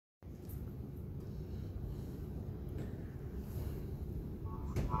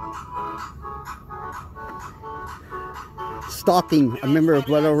Stalking a member of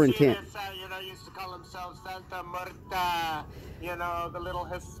Blood Over Intent. You know, used to call themselves Santa Muerta. You know, the little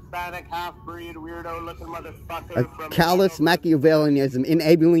Hispanic half-breed weirdo-looking motherfucker from Callous machiavellianism,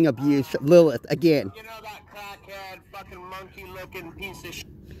 enabling abuse. Lilith, again. You know that crackhead, fucking monkey-looking piece of shit.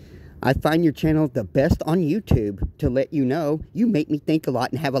 I find your channel the best on YouTube to let you know you make me think a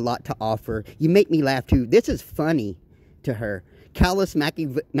lot and have a lot to offer. You make me laugh too. This is funny to her. Callous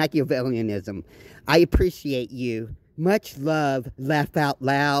machiavellianism. I appreciate you. Much love. Laugh out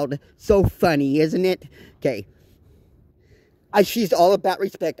loud. So funny, isn't it? Okay. She's all about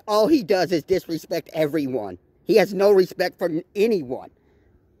respect. All he does is disrespect everyone. He has no respect for anyone.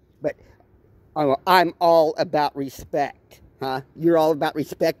 But I'm all about respect. Huh? You're all about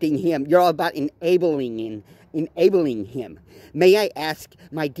respecting him. You're all about enabling him. May I ask,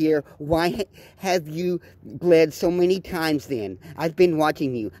 my dear, why have you bled so many times then? I've been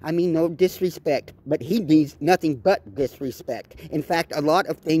watching you. I mean, no disrespect, but he means nothing but disrespect. In fact, a lot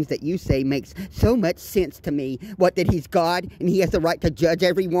of things that you say makes so much sense to me. What, that he's God and he has the right to judge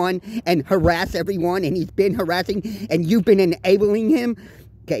everyone and harass everyone, and he's been harassing and you've been enabling him?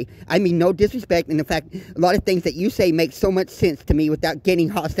 Okay, I mean, no disrespect, and in fact, a lot of things that you say make so much sense to me without getting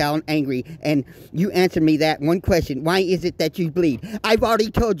hostile and angry, and you answered me that one question: why is it that you bleed? I've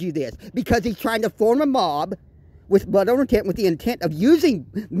already told you this, because he's trying to form a mob with Blood Over Intent, with the intent of using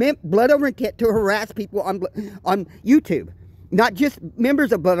Blood Over Intent to harass people on YouTube. Not just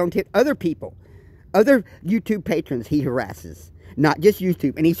members of Blood Over Intent, other people. Other YouTube patrons he harasses, not just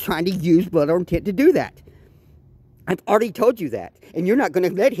YouTube, and he's trying to use Blood Over Intent to do that. I've already told you that, and you're not going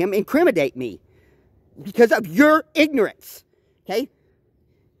to let him incriminate me because of your ignorance, okay?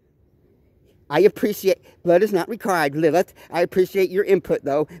 I appreciate, blood is not required, Lilith. I appreciate your input,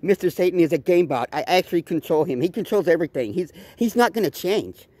 though. Mr. Satan is a game bot. I actually control him. He controls everything. He's not going to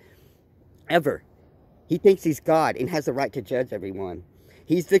change, ever. He thinks he's God and has the right to judge everyone.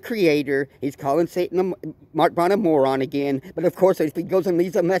 He's the creator. He's calling Satan Mark Vaughn a moron again. But of course, if he goes and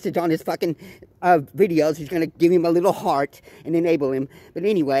leaves a message on his fucking videos, he's going to give him a little heart and enable him. But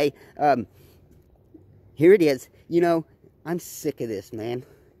anyway, here it is. You know, I'm sick of this, man.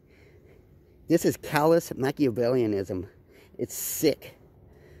 This is callous machiavellianism. It's sick.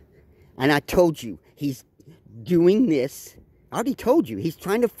 And I told you, he's doing this. I already told you. He's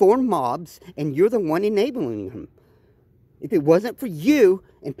trying to form mobs, and you're the one enabling him. If it wasn't for you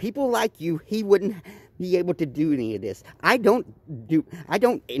and people like you, he wouldn't be able to do any of this. I don't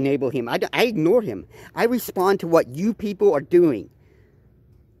enable him. I ignore him. I respond to what you people are doing.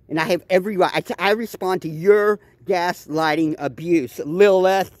 And I have every right. I respond to your gaslighting abuse.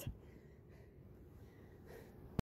 Lilith.